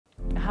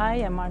Hi,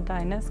 I'm Marta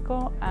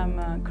Enesco.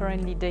 I'm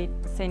currently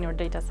Senior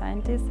Data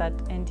Scientist at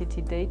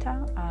NTT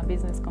DATA, a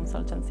business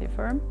consultancy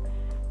firm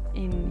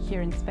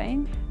here in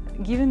Spain.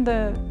 Given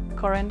the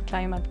current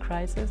climate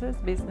crises,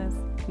 business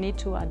need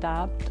to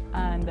adapt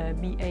and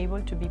be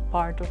able to be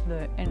part of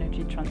the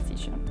energy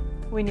transition.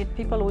 We need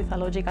people with a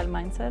logical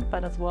mindset,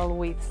 but as well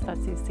with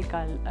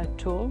statistical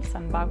tools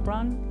and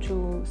background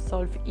to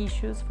solve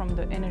issues from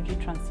the energy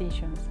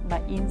transitions.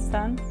 By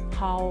instance,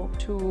 how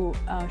to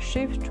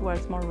shift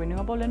towards more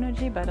renewable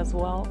energy, but as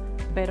well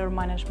better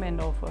management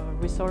of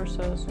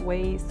resources,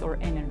 waste or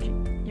energy.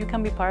 You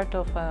can be part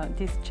of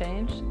this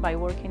change by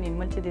working in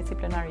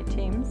multidisciplinary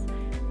teams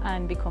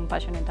and be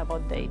compassionate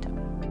about data.